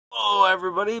Hello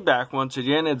everybody, back once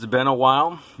again. It's been a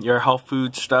while. Your health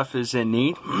food stuff is in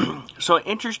need. So an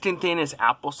interesting thing is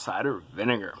apple cider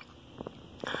vinegar.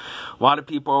 A lot of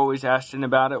people are always asking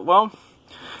about it. Well,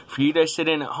 for you guys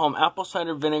sitting at home, apple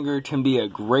cider vinegar can be a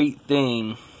great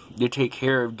thing to take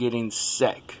care of getting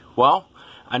sick. Well,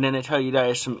 I'm going to tell you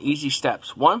guys some easy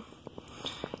steps. One,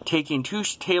 taking 2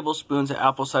 tablespoons of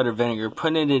apple cider vinegar,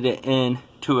 putting it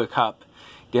into a cup,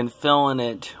 then filling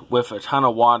it with a ton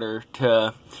of water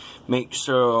to make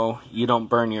sure you don't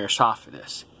burn your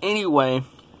esophagus. Anyway,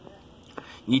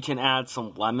 you can add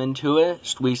some lemon to it,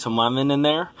 squeeze some lemon in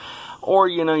there, or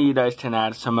you guys can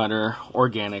add some other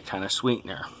organic kind of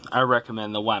sweetener. I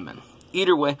recommend the lemon.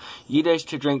 Either way, you guys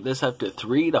can drink this up to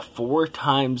 3 to 4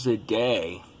 times a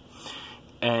day,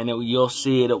 and you'll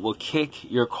see it will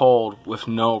kick your cold with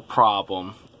no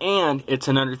problem. And it's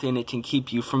another thing that can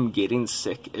keep you from getting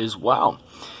sick as well.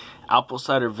 Apple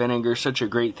cider vinegar is such a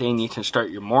great thing. You can start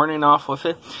your morning off with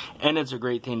it. And it's a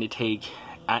great thing to take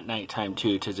at nighttime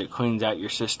too, because it cleans out your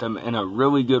system in a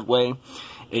really good way.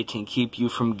 It can keep you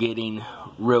from getting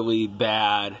really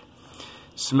bad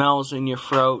smells in your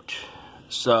throat.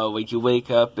 So like you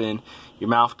wake up and your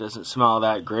mouth doesn't smell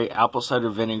that great, apple cider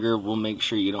vinegar will make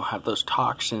sure you don't have those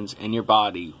toxins in your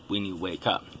body when you wake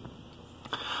up.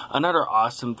 Another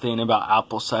awesome thing about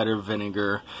apple cider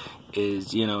vinegar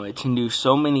is, it can do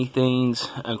so many things,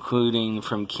 including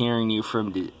from curing you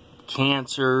from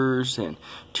cancers and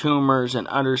tumors and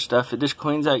other stuff. It just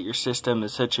cleans out your system in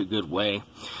such a good way,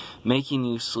 making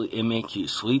you sleep. It makes you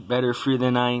sleep better through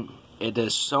the night. It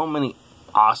does so many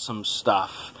awesome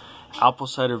stuff. Apple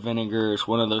cider vinegar is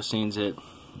one of those things that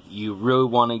you really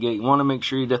want to get. You want to make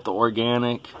sure you get the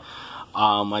organic.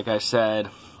 Like I said,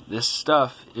 this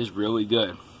stuff is really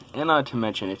good. And not to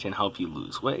mention, it can help you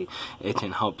lose weight. It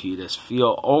can help you just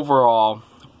feel overall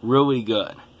really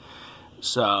good.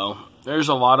 So, there's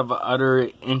a lot of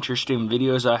other interesting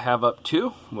videos I have up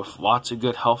too, with lots of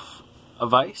good health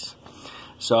advice.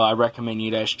 So, I recommend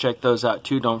you guys check those out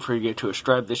too. Don't forget to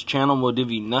subscribe. This channel will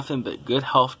give you nothing but good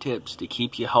health tips to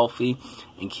keep you healthy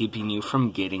and keeping you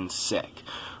from getting sick.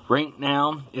 Right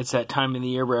now, it's that time of the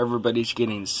year where everybody's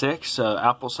getting sick, so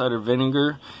apple cider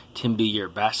vinegar can be your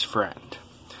best friend.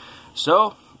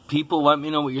 So, people, let me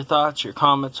know what your thoughts, your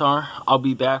comments are. I'll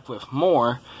be back with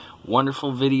more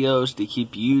wonderful videos to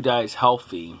keep you guys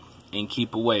healthy and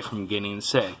keep away from getting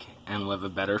sick and live a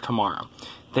better tomorrow.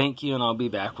 Thank you, and I'll be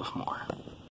back with more.